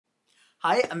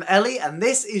Hi, I'm Ellie, and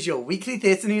this is your weekly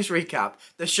theatre news recap,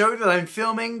 the show that I'm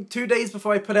filming 2 days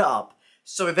before I put it up.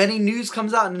 So if any news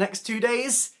comes out in the next 2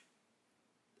 days,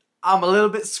 I'm a little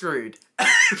bit screwed.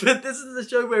 But this is the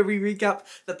show where we recap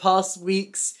the past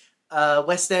week's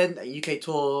West End and UK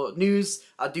tour news.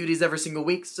 I do these every single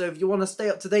week, so if you want to stay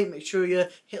up to date, make sure you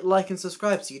hit like and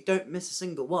subscribe so you don't miss a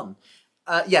single one.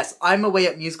 Yes, I'm away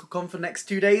at MusicalCon for the next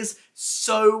 2 days,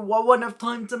 so I won't have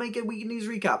time to make a weekly news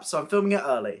recap, so I'm filming it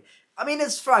early. I mean,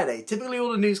 it's Friday. Typically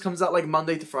all the news comes out like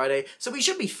Monday to Friday, so we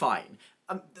should be fine.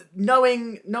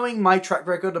 Knowing my track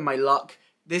record and my luck,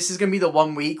 this is going to be the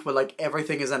 1 week where like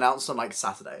everything is announced on like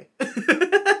Saturday.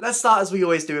 Let's start as we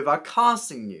always do with our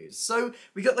casting news. So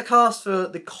we got the cast for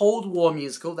the Cold War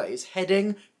musical that is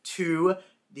heading to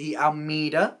the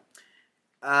Almeida.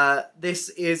 This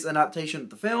is an adaptation of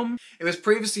the film. It was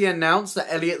previously announced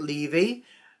that Elliot Levy,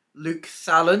 Luke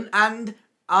Thalen, and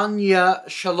Anya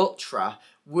Chalotra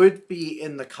would be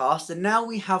in the cast, and now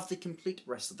we have the complete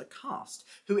rest of the cast,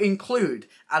 who include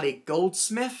Ali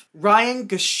Goldsmith, Ryan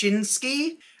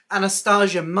Goshinsky,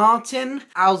 Anastasia Martin,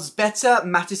 Alzbeta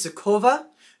Matisakova,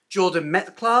 Jordan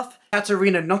Metcalf,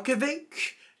 Katarina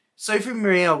Nokovic, Sophie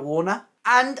Maria Warner,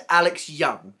 and Alex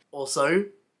Young. Also,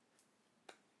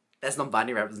 there's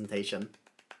non-binary representation.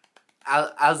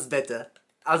 Alzbeta.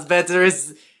 Alzbeta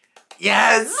is...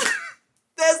 Yes!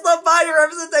 There's non-binary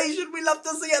representation! We love to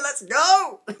see it! Let's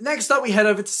go! Next up, we head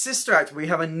over to Sister Act. We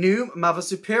have a new Mother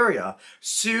Superior.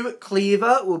 Sue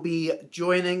Cleaver will be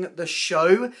joining the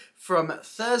show from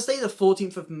Thursday the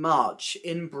 14th of March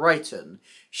in Brighton.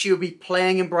 She will be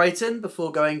playing in Brighton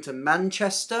before going to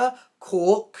Manchester,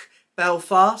 Cork,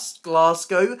 Belfast,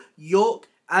 Glasgow, York,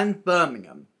 and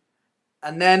Birmingham.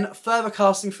 And then further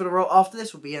casting for the role after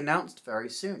this will be announced very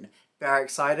soon. Very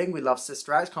exciting. We love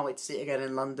Sister Act. Can't wait to see it again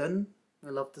in London. We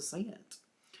love to see it.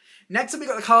 Next up, we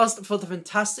got the cast for The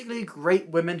Fantastically Great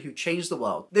Women Who Changed the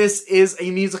World. This is a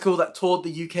musical that toured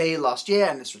the UK last year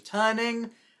and it's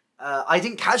returning. I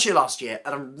didn't catch it last year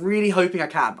and I'm really hoping I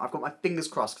can. I've got my fingers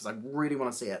crossed because I really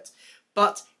want to see it.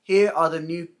 But here are the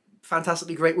new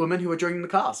Fantastically Great Women who are joining the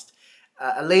cast.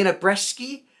 Elena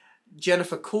Bresky,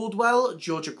 Jennifer Caldwell,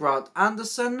 Georgia Grant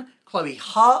Anderson, Chloe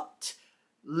Hart,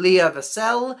 Leah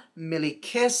Vassell, Millie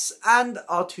Kiss, and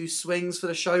our two swings for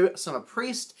the show, Summer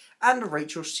Priest and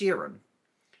Rachel Sheeran.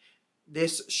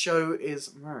 This show is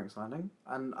very exciting,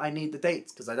 and I need the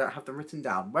dates because I don't have them written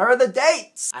down. Where are the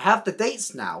dates? I have the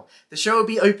dates now. The show will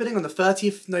be opening on the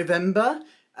 30th of November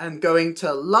and going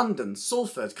to London,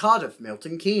 Salford, Cardiff,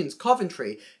 Milton Keynes,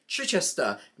 Coventry,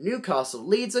 Chichester, Newcastle,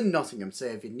 Leeds and Nottingham. So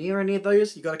if you're near any of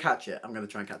those, you got to catch it. I'm going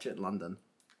to try and catch it in London.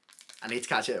 I need to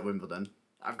catch it at Wimbledon.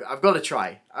 I've got to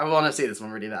try. I want to see this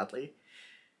one really badly.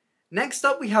 Next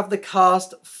up, we have the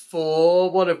cast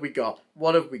for... What have we got?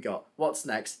 What's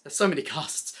next? There's so many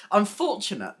casts.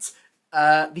 Unfortunate.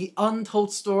 The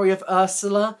Untold Story of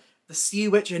Ursula. The Sea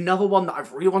Witch, another one that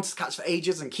I've really wanted to catch for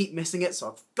ages and keep missing it, so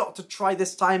I've got to try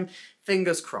this time.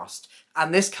 Fingers crossed.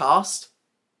 And this cast...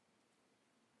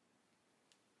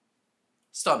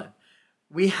 stunning.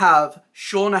 We have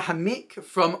Shauna Hamik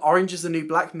from Orange is the New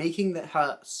Black making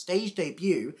her stage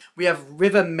debut. We have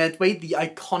River Medway, the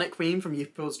iconic queen from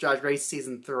RuPaul's Drag Race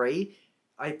Season 3.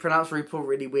 I pronounced RuPaul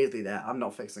really weirdly there. I'm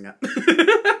not fixing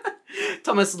it.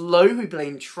 Thomas Lowe, who's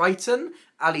playing Triton.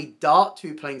 Ali Dart,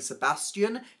 who's playing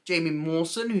Sebastian. Jamie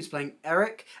Mawson, who's playing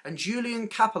Eric. And Julian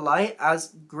Capelli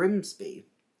as Grimsby.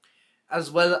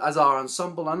 As well as our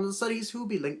ensemble understudies, who will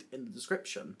be linked in the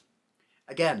description.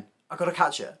 Again, I've got to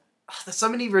catch it. There's so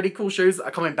many really cool shows that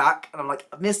are coming back, and I'm like,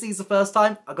 I missed these the first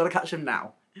time, I've got to catch them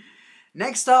now.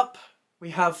 Next up, we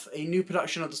have a new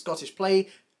production of the Scottish play.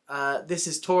 This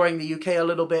is touring the UK a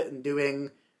little bit and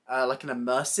doing like an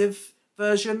immersive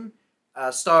version,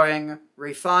 starring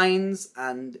Ray Fiennes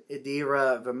and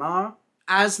Idira Verma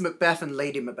as Macbeth and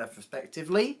Lady Macbeth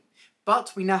respectively.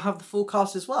 But we now have the full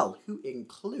cast as well, who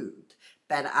include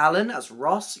Ben Allen as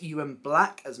Ross, Ewan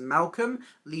Black as Malcolm,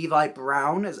 Levi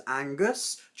Brown as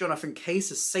Angus, Jonathan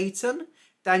Case as Satan,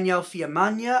 Danielle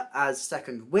Fiamania as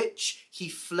Second Witch,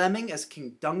 Keith Fleming as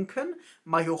King Duncan,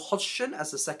 Michael Hodgson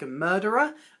as the Second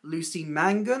Murderer, Lucy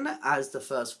Mangan as the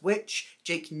First Witch,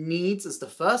 Jake Needs as the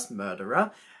First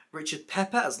Murderer, Richard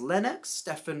Pepper as Lennox,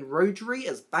 Stephen Rodri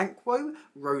as Banquo,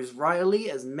 Rose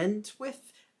Riley as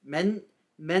Mentwith,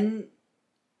 Menteith?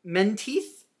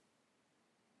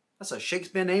 That's a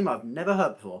Shakespeare name I've never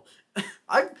heard before.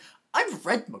 I've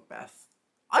read Macbeth.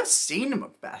 I've seen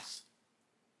Macbeth.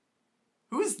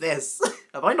 Who is this?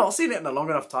 Have I not seen it in a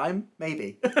long enough time?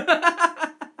 Maybe.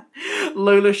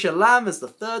 Lola Shalam as the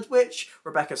Third Witch,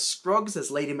 Rebecca Scroggs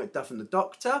as Lady Macduff and the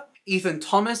Doctor, Ethan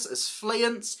Thomas as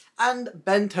Fleance, and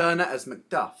Ben Turner as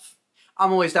Macduff.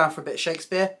 I'm always down for a bit of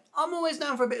Shakespeare. I'm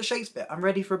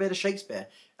ready for a bit of Shakespeare.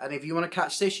 And if you want to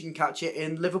catch this, you can catch it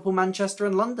in Liverpool, Manchester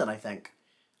and London, I think.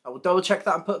 I will double check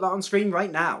that and put that on screen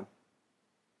right now.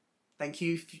 Thank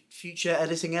you, future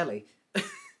editing Ellie.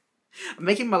 I'm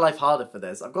making my life harder for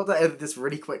this. I've got to edit this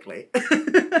really quickly.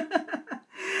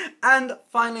 And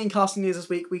finally in casting news this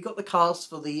week, we got the cast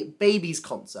for the Babies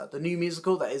concert, the new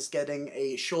musical that is getting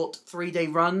a short 3-day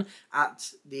run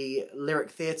at the Lyric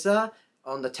Theatre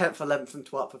on the 10th, 11th and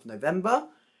 12th of November.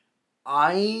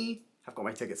 I have got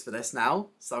my tickets for this now,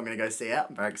 so I'm going to go see it.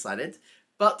 I'm very excited.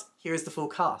 But here is the full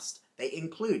cast. They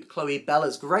include Chloe Bell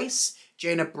as Grace,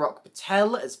 Jaina Brock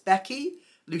Patel as Becky,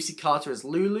 Lucy Carter as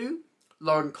Lulu,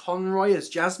 Lauren Conroy as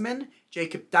Jasmine,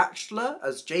 Jacob Daxler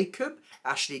as Jacob,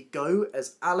 Ashley Goh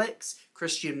as Alex,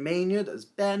 Christian Maynard as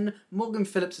Ben, Morgan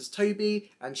Phillips as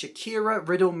Toby, and Shakira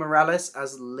Riddle Morales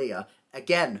as Leah.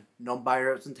 Again, non-binary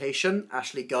representation.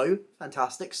 Ashley Goh,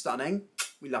 fantastic, stunning.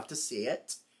 We love to see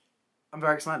it. I'm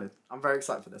very excited. I'm very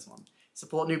excited for this one.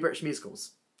 Support new British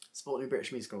musicals. Support new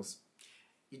British musicals.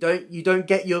 You don't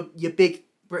get your big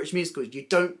British musicals. You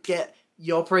don't get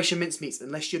your Operation Mincemeats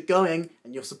unless you're going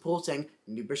and you're supporting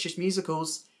new British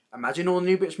musicals. Imagine all the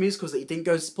new British musicals that you didn't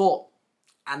go support.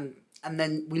 And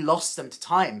then we lost them to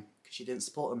time because you didn't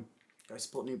support them. Go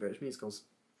support new British musicals.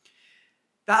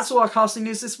 That's all our casting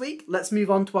news this week. Let's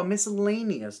move on to our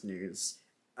miscellaneous news.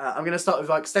 I'm going to start with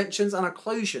our extensions and our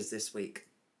closures this week.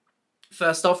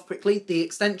 First off, quickly, the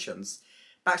extensions.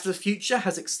 Back to the Future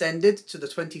has extended to the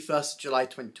 21st of July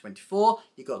 2024.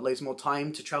 You've got loads more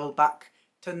time to travel back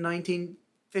to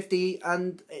 1950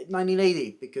 and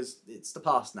 1980 because it's the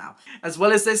past now. As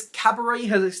well as this, Cabaret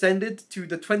has extended to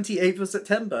the 28th of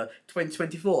September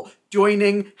 2024,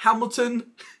 joining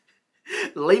Hamilton,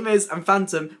 Les Mis and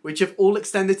Phantom, which have all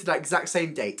extended to that exact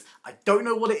same date. I don't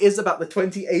know what it is about the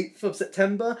 28th of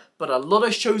September, but a lot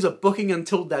of shows are booking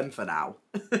until then for now.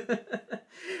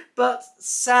 But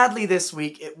sadly this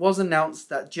week, it was announced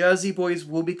that Jersey Boys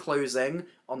will be closing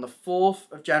on the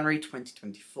 4th of January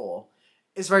 2024.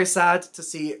 It's very sad to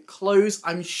see it close.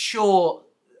 I'm sure,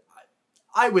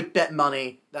 I would bet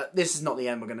money that this is not the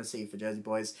end we're going to see for Jersey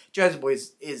Boys. Jersey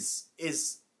Boys is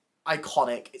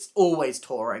iconic. It's always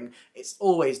touring. It's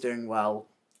always doing well.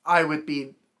 I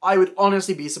would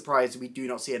honestly be surprised if we do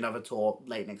not see another tour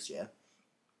late next year.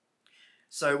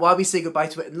 So while we say goodbye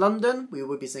to it in London, we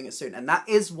will be seeing it soon. And that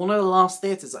is one of the last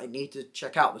theatres that I need to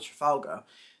check out, the Trafalgar.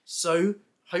 So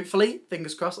hopefully,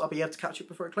 fingers crossed, I'll be able to catch it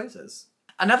before it closes.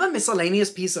 Another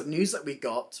miscellaneous piece of news that we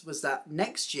got was that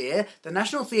next year, the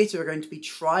National Theatre are going to be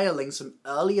trialling some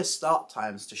earlier start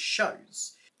times to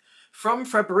shows. From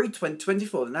February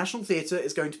 2024, the National Theatre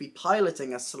is going to be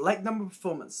piloting a select number of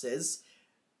performances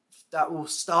that will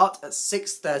start at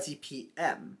 6:30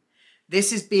 p.m.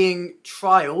 This is being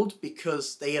trialled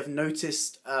because they have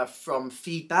noticed from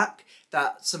feedback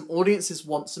that some audiences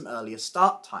want some earlier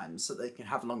start times so they can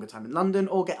have a longer time in London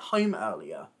or get home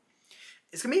earlier.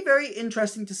 It's going to be very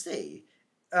interesting to see.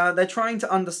 They're trying to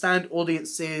understand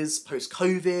audiences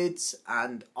post-COVID,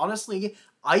 and honestly,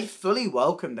 I fully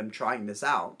welcome them trying this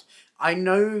out. I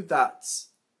know that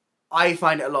I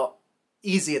find it a lot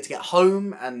easier to get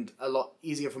home and a lot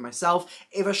easier for myself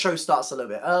if a show starts a little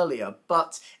bit earlier,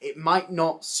 but it might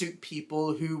not suit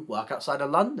people who work outside of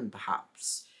London,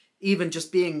 perhaps. Even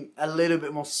just being a little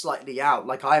bit more slightly out,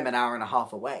 like I'm an hour and a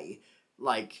half away,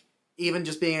 like, even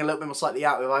just being a little bit more slightly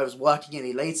out, if I was working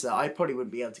any later, I probably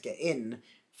wouldn't be able to get in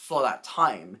for that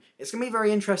time. It's going to be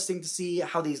very interesting to see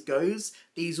how these goes.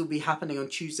 These will be happening on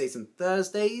Tuesdays and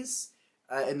Thursdays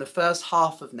in the first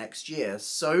half of next year.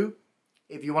 So,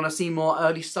 if you want to see more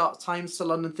early start times to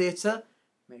London Theatre,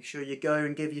 make sure you go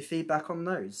and give your feedback on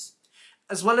those.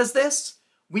 As well as this,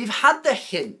 we've had the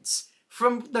hint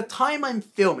from the time I'm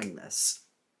filming this.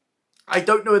 I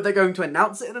don't know if they're going to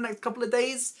announce it in the next couple of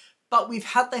days, but we've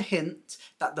had the hint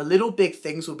that the Little Big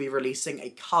Things will be releasing a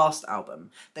cast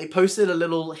album. They posted a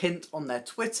little hint on their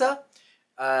Twitter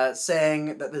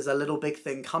saying that there's a Little Big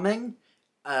Thing coming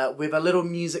with a little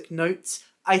music note.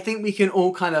 I think we can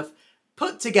all kind of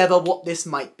put together what this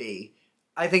might be.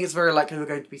 I think it's very likely we're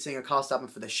going to be seeing a cast album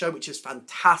for this show, which is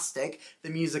fantastic. The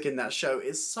music in that show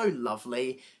is so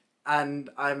lovely, and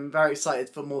I'm very excited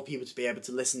for more people to be able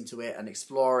to listen to it and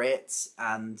explore it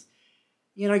and,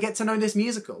 you know, get to know this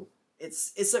musical.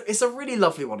 It's a really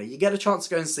lovely one. If you get a chance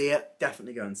to go and see it,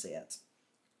 definitely go and see it.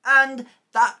 And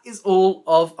that is all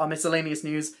of our miscellaneous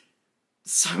news.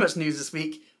 So much news this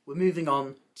week. We're moving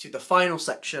on to the final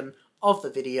section of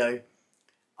the video,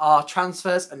 our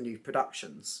transfers and new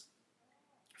productions.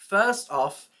 First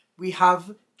off, we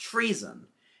have Treason.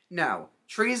 Now,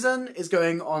 Treason is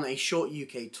going on a short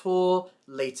UK tour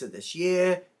later this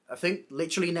year. I think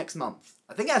literally next month.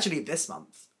 I think actually this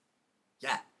month.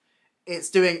 Yeah. It's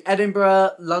doing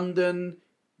Edinburgh, London,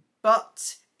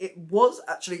 but it was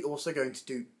actually also going to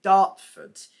do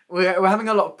Dartford. We're having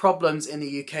a lot of problems in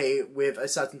the UK with a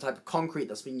certain type of concrete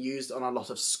that's been used on a lot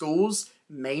of schools,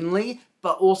 mainly,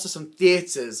 but also some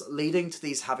theatres, leading to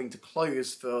these having to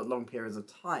close for long periods of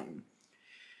time.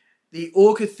 The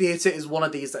Orchid Theatre is one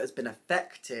of these that has been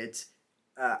affected,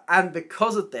 and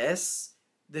because of this,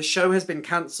 the show has been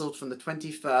cancelled from the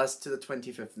 21st to the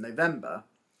 25th of November.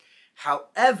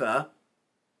 However,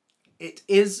 it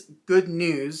is good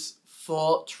news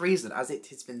for Treason, as it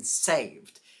has been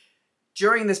saved.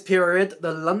 During this period,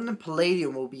 the London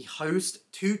Palladium will be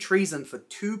host to Treason for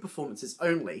 2 performances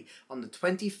only, on the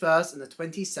 21st and the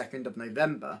 22nd of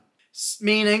November.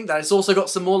 Meaning that it's also got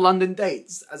some more London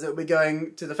dates, as it will be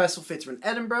going to the Festival Theatre in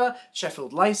Edinburgh,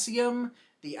 Sheffield Lyceum,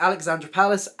 the Alexandra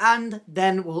Palace, and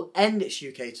then will end its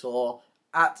UK tour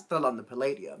at the London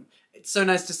Palladium. It's so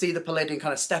nice to see the Palladium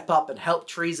kind of step up and help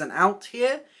Treason out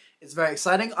here. It's very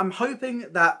exciting. I'm hoping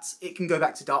that it can go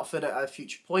back to Dartford at a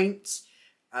future point.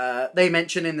 They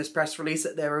mentioned in this press release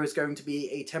that there is going to be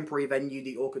a temporary venue,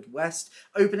 the Orchid West,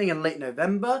 opening in late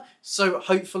November, so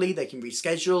hopefully they can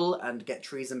reschedule and get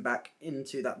Treason back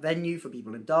into that venue for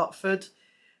people in Dartford.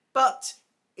 But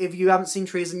if you haven't seen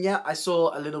Treason yet, I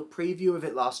saw a little preview of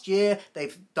it last year.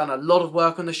 They've done a lot of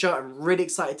work on the show. I'm really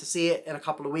excited to see it in a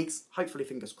couple of weeks. Hopefully,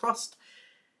 fingers crossed.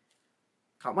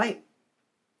 Can't wait.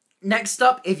 Next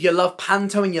up, if you love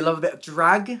panto and you love a bit of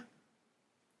drag,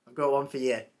 I've got one for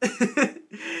you.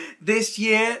 This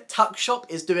year, Tuck Shop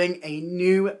is doing a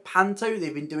new panto.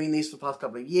 They've been doing these for the past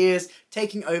couple of years,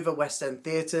 taking over West End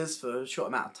theatres for a short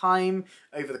amount of time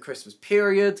over the Christmas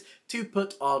period to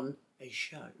put on a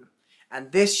show.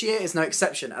 And this year is no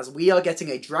exception, as we are getting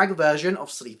a drag version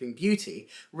of Sleeping Beauty,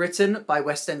 written by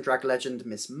West End drag legend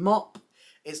Miss Mop.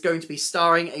 It's going to be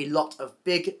starring a lot of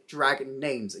big drag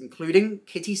names, including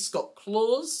Kitty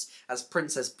Scott-Claus as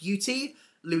Princess Beauty,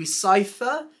 Louis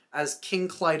Cypher as King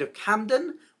Clyde of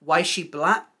Camden, Waishi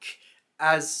Black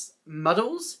as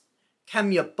Muddles,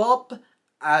 Kemya Bob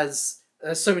as,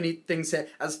 so many things here,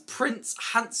 as Prince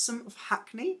Handsome of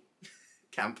Hackney,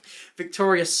 camp,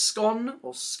 Victoria Scone,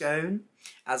 or Scone,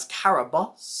 as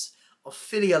Caraboss,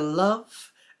 Ophelia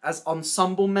Love as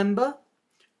ensemble member,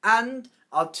 and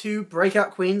our 2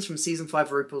 breakout queens from season 5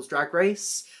 of RuPaul's Drag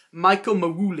Race, Michael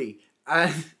Mawuli,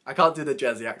 and I can't do the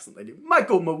Jersey accent they do,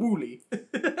 Michael Mawuli,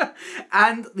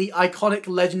 and the iconic,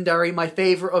 legendary, my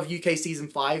favourite of UK season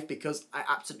 5 because I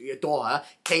absolutely adore her,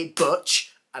 Kate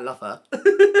Butch. I love her.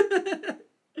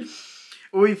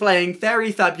 We'll be playing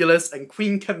Fairy Fabulous and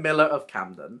Queen Camilla of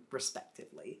Camden,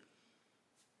 respectively.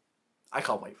 I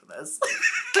can't wait for this.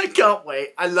 I can't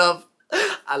wait. I love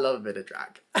a bit of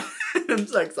drag. I'm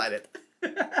so excited.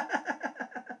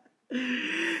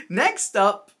 Next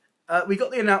up, we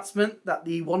got the announcement that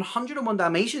the 101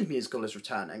 Dalmatians musical is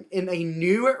returning in a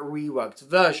new reworked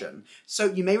version. So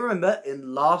you may remember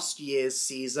in last year's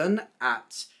season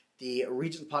at the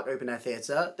Regent's Park Open Air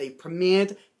Theatre, they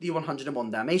premiered the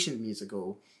 101 Dalmatians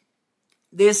musical.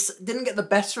 This didn't get the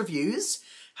best reviews.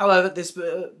 However,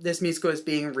 this musical is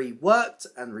being reworked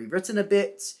and rewritten a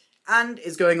bit, and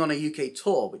is going on a UK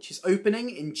tour, which is opening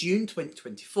in June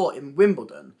 2024 in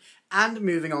Wimbledon, and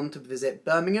moving on to visit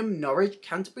Birmingham, Norwich,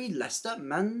 Canterbury, Leicester,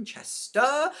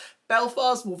 Manchester,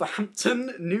 Belfast,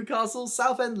 Wolverhampton, Newcastle,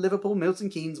 Southend, Liverpool, Milton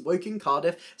Keynes, Woking,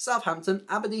 Cardiff, Southampton,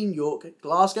 Aberdeen, York,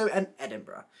 Glasgow, and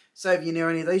Edinburgh. So if you're near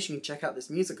any of those, you can check out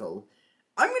this musical.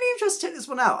 I'm really interested to check this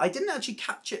one out. I didn't actually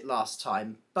catch it last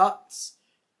time, but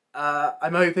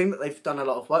I'm hoping that they've done a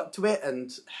lot of work to it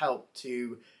and helped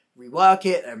to rework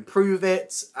it and improve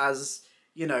it, as,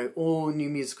 you know, all new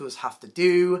musicals have to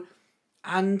do.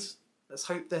 And let's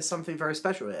hope there's something very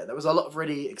special here. There was a lot of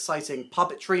really exciting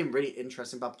puppetry and really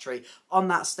interesting puppetry on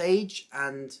that stage,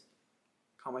 and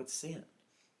can't wait to see it.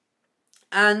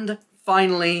 And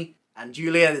finally, and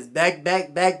Juliet is back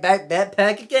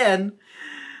again.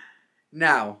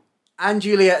 Now, and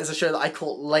Juliet is a show that I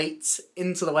caught late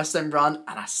into the West End run,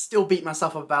 and I still beat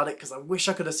myself up about it because I wish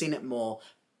I could have seen it more.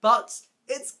 But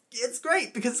it's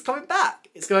great because it's coming back.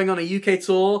 It's going on a UK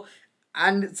tour,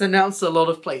 and it's announced a lot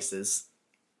of places.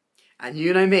 And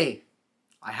you know me,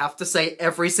 I have to say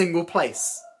every single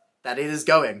place that it is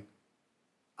going.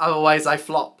 Otherwise I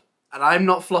flop, and I'm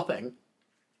not flopping.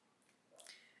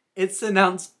 It's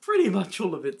announced pretty much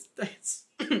all of its dates.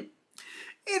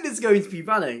 It is going to be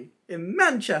running in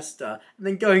Manchester, and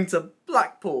then going to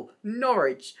Blackpool,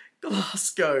 Norwich,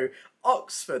 Glasgow,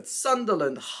 Oxford,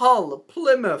 Sunderland, Hull,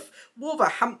 Plymouth,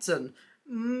 Wolverhampton,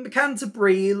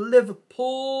 Canterbury,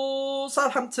 Liverpool,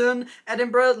 Southampton,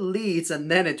 Edinburgh, Leeds, and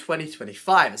then in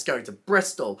 2025 it's going to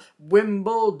Bristol,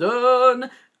 Wimbledon,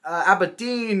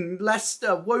 Aberdeen,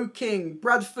 Leicester, Woking,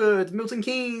 Bradford, Milton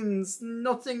Keynes,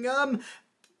 Nottingham,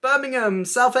 Birmingham,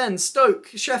 Southend, Stoke,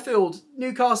 Sheffield,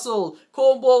 Newcastle,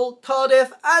 Cornwall,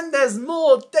 Cardiff, and there's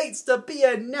more dates to be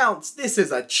announced. This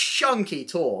is a chunky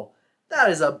tour. That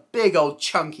is a big old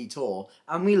chunky tour,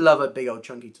 and we love a big old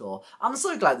chunky tour. I'm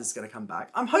so glad this is going to come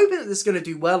back. I'm hoping that this is going to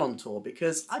do well on tour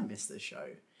because I miss this show.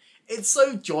 It's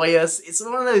so joyous. It's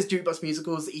one of those jukebox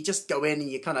musicals that you just go in and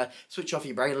you kind of switch off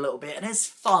your brain a little bit, and it's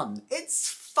fun. It's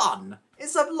fun.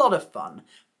 It's a lot of fun.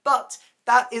 But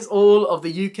that is all of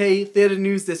the UK theatre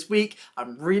news this week.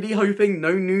 I'm really hoping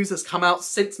no news has come out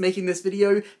since making this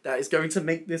video that is going to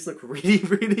make this look really,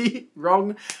 really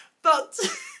wrong. But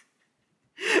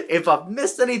if I've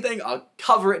missed anything, I'll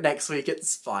cover it next week.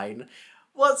 It's fine.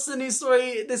 What's the news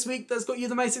story this week that's got you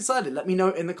the most excited? Let me know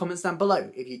in the comments down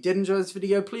below. If you did enjoy this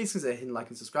video, please consider hitting like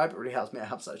and subscribe. It really helps me. It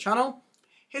helps out the channel.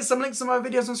 Here's some links to my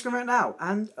videos on screen right now,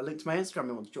 and a link to my Instagram if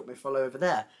you want to drop me a follow over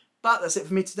there. But that's it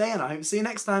for me today, and I hope to see you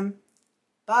next time.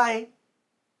 Bye!